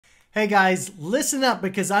Hey guys, listen up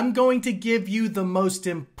because I'm going to give you the most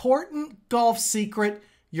important golf secret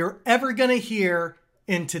you're ever going to hear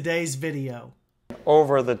in today's video.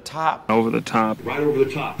 Over the top. Over the top. Right over the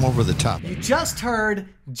top. Over the top. You just heard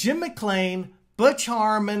Jim McLean, Butch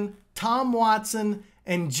Harmon, Tom Watson,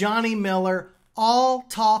 and Johnny Miller all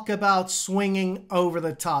talk about swinging over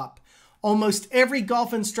the top. Almost every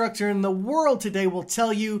golf instructor in the world today will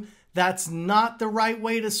tell you that's not the right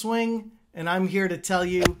way to swing, and I'm here to tell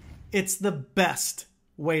you it's the best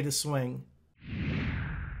way to swing.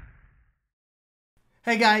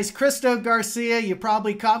 Hey guys, Cristo Garcia. You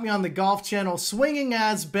probably caught me on the Golf Channel swinging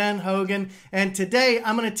as Ben Hogan, and today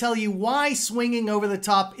I'm going to tell you why swinging over the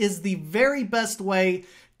top is the very best way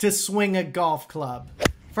to swing a golf club.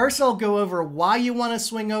 First, I'll go over why you want to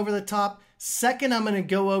swing over the top. Second, I'm going to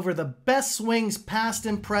go over the best swings past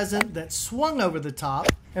and present that swung over the top.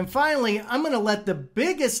 And finally, I'm going to let the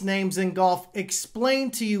biggest names in golf explain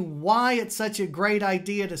to you why it's such a great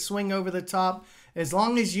idea to swing over the top, as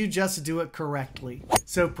long as you just do it correctly.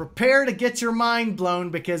 So prepare to get your mind blown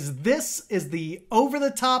because this is the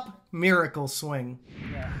over-the-top miracle swing.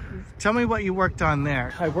 Yeah. Tell me what you worked on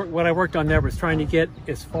there. What I worked on there was trying to get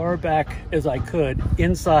as far back as I could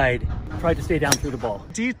inside, tried to stay down through the ball.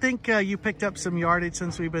 Do you think you picked up some yardage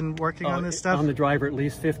since we've been working on this stuff? On the driver, at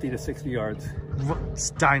least 50 to 60 yards. It's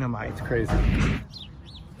dynamite. It's crazy.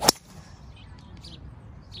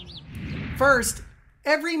 First,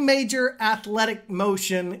 every major athletic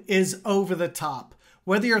motion is over the top.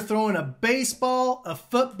 Whether you're throwing a baseball, a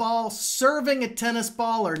football, serving a tennis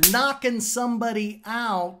ball, or knocking somebody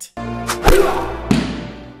out,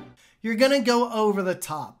 you're going to go over the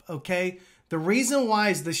top, okay? The reason why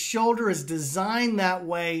is the shoulder is designed that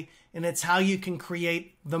way, and it's how you can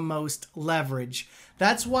create the most leverage.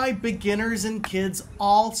 That's why beginners and kids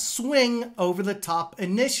all swing over the top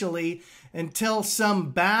initially until some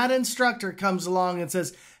bad instructor comes along and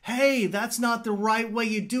says, hey, that's not the right way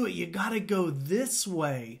you do it. You got to go this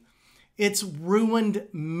way. It's ruined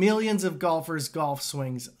millions of golfers' golf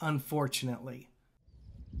swings, unfortunately.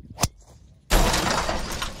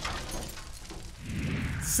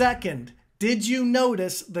 Second, did you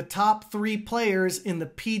notice the top 3 players in the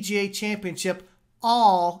PGA Championship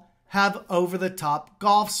all have over-the-top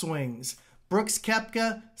golf swings? Brooks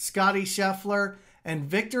Koepka, Scottie Scheffler, and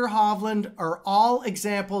Victor Hovland are all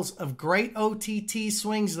examples of great OTT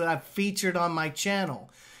swings that I've featured on my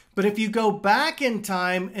channel. But if you go back in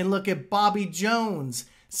time and look at Bobby Jones,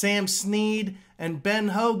 Sam Snead, and Ben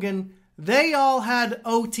Hogan, they all had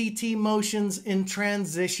OTT motions in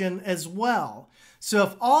transition as well. So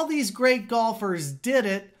if all these great golfers did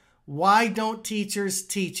it, why don't teachers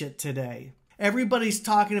teach it today? Everybody's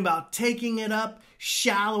talking about taking it up,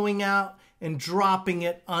 shallowing out, and dropping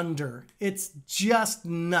it under. It's just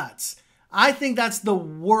nuts. I think that's the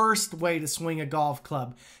worst way to swing a golf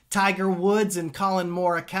club. Tiger Woods and Colin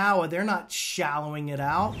Morikawa, they're not shallowing it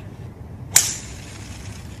out.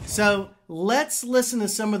 So let's listen to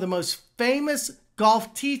some of the most famous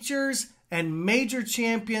golf teachers and major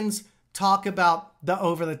champions talk about the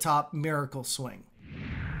over-the-top miracle swing.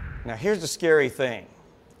 Now here's the scary thing.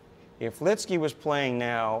 If Litsky was playing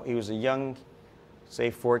now, he was a young,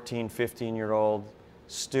 say 14, 15-year-old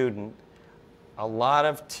student, a lot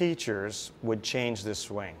of teachers would change this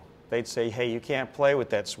swing. They'd say, hey, you can't play with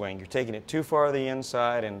that swing. You're taking it too far to the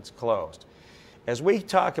inside and it's closed. As we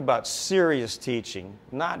talk about serious teaching,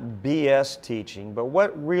 not BS teaching, but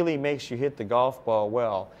what really makes you hit the golf ball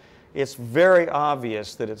well, it's very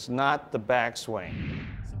obvious that it's not the backswing.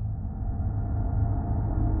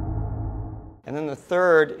 And then the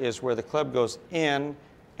third is where the club goes in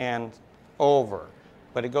and over,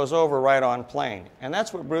 but it goes over right on plane. And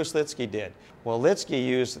that's what Bruce Litsky did. Well, Litsky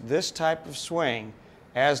used this type of swing,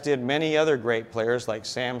 as did many other great players like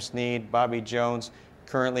Sam Snead, Bobby Jones,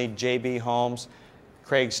 currently J.B. Holmes,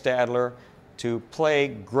 Craig Stadler, to play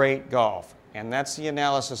great golf. And that's the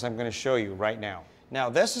analysis I'm going to show you right now. Now,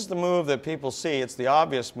 this is the move that people see. It's the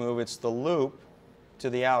obvious move. It's the loop to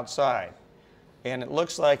the outside. And it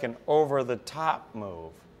looks like an over-the-top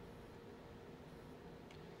move.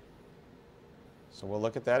 So we'll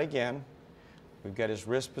look at that again. We've got his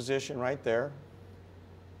wrist position right there,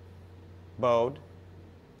 bowed,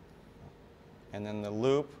 and then the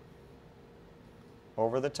loop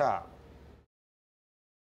over the top.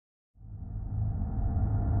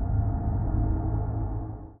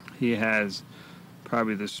 He has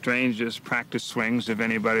probably the strangest practice swings of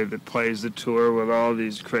anybody that plays the tour, with all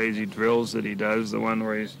these crazy drills that he does. The one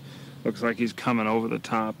where he looks like he's coming over the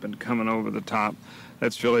top and coming over the top.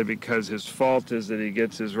 That's really because his fault is that he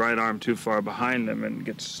gets his right arm too far behind him and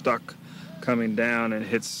gets stuck coming down and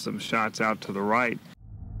hits some shots out to the right.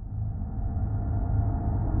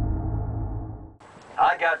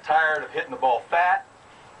 I got tired of hitting the ball fat.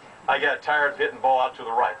 I got tired of hitting the ball out to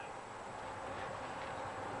the right.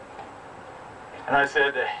 And I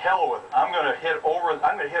said, to hell with it. I'm going to hit over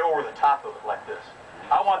the top of it like this.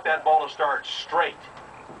 I want that ball to start straight.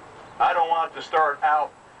 I don't want it to start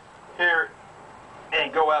out here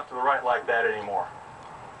and go out to the right like that anymore.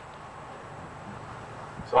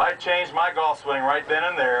 So I changed my golf swing right then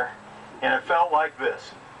and there, and it felt like this.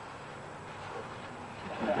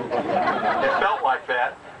 It felt like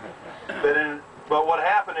that. But what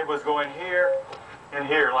happened, it was going here and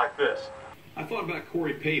here like this. I thought about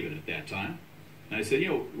Corey Pavin at that time. And I said, you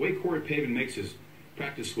know, the way Corey Pavin makes his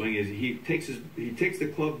practice swing is he takes the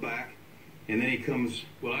club back, and then he comes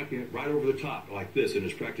right over the top like this in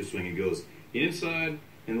his practice swing. He goes inside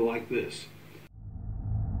and like this.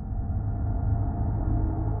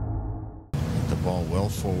 The ball well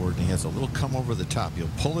forward, and he has a little come over the top. He'll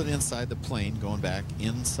pull it inside the plane, going back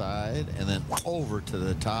inside, and then over to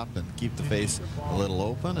the top and keep the face a little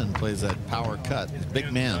open, and plays that power cut. He's a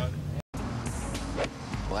big man.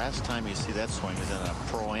 Last time you see that swing is in a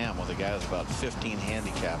Pro-Am with a guy that's about 15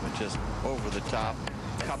 handicap, and just over the top,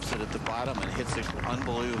 cups it at the bottom and hits it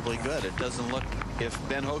unbelievably good. It doesn't look, if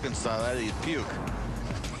Ben Hogan saw that, he'd puke.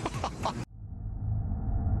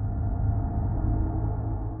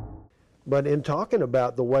 But in talking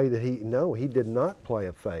about the way that he did not play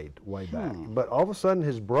a fade way back. But all of a sudden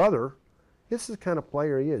his brother, this is the kind of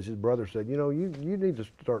player he is. His brother said, you know, you need to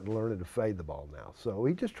start learning to fade the ball now. So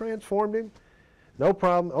he just transformed him. No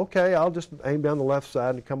problem. Okay, I'll just aim down the left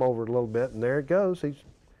side and come over a little bit, and there it goes.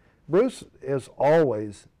 Bruce is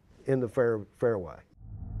always in the fairway.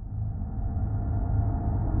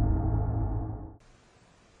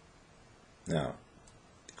 Now,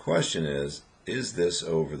 the question is this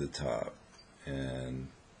over the top? And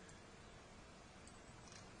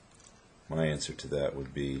my answer to that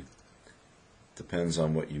would be, depends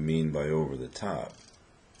on what you mean by over the top.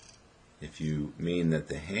 If you mean that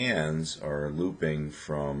the hands are looping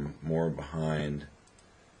from more behind,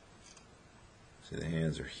 say the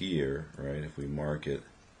hands are here, right? If we mark it,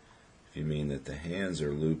 if you mean that the hands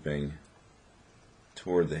are looping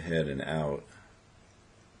toward the head and out,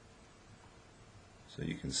 so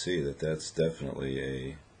you can see that that's definitely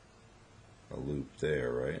a loop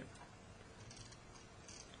there, right?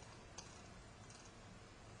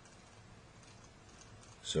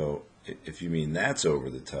 So if you mean that's over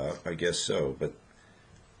the top, I guess so, but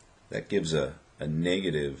that gives a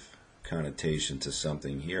negative connotation to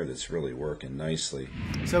something here that's really working nicely.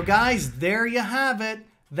 So guys, there you have it.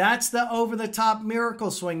 That's the over-the-top miracle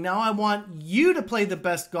swing. Now I want you to play the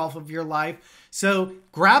best golf of your life. So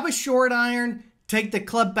grab a short iron, take the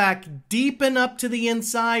club back deep and up to the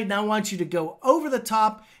inside. Now I want you to go over the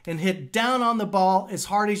top and hit down on the ball as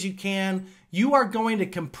hard as you can. You are going to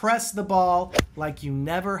compress the ball like you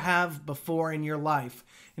never have before in your life.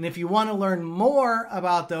 And if you want to learn more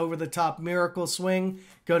about the over-the-top miracle swing,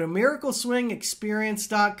 go to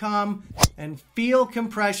miracleswingexperience.com and feel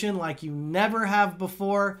compression like you never have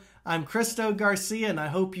before. I'm Cristo Garcia, and I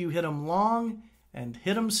hope you hit them long and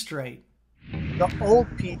hit them straight. The old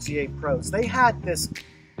PGA pros, they had this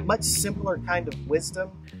much simpler kind of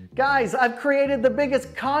wisdom. Guys, I've created the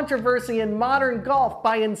biggest controversy in modern golf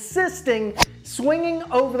by insisting swinging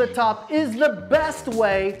over the top is the best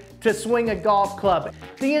way to swing a golf club.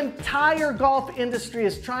 The entire golf industry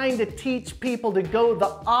is trying to teach people to go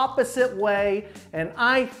the opposite way, and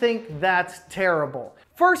I think that's terrible.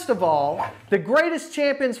 First of all, the greatest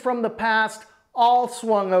champions from the past all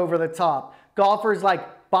swung over the top. Golfers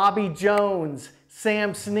like Bobby Jones,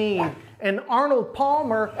 Sam Snead, and Arnold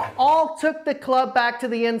Palmer all took the club back to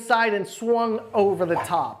the inside and swung over the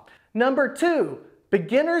top. Number two,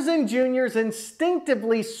 beginners and juniors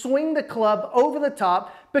instinctively swing the club over the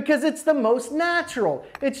top because it's the most natural.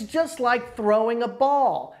 It's just like throwing a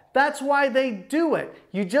ball. That's why they do it.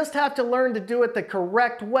 You just have to learn to do it the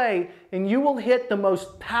correct way, and you will hit the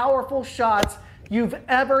most powerful shots you've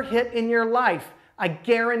ever hit in your life. I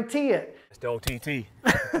guarantee it. Still TT.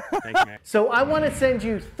 Thanks, man. So I want to send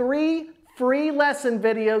you 3 free lesson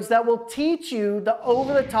videos that will teach you the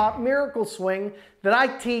over-the-top miracle swing that I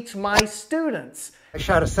teach my students. I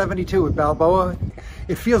shot a 72 with Balboa.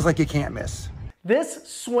 It feels like you can't miss. This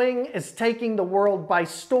swing is taking the world by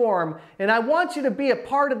storm, and I want you to be a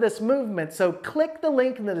part of this movement. So click the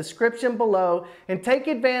link in the description below and take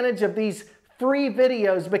advantage of these free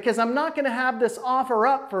videos, because I'm not going to have this offer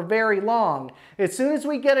up for very long. As soon as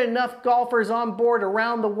we get enough golfers on board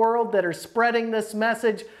around the world that are spreading this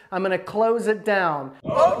message, I'm going to close it down.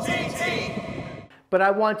 OTT! But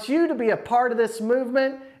I want you to be a part of this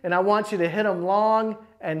movement, and I want you to hit them long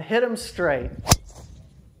and hit them straight.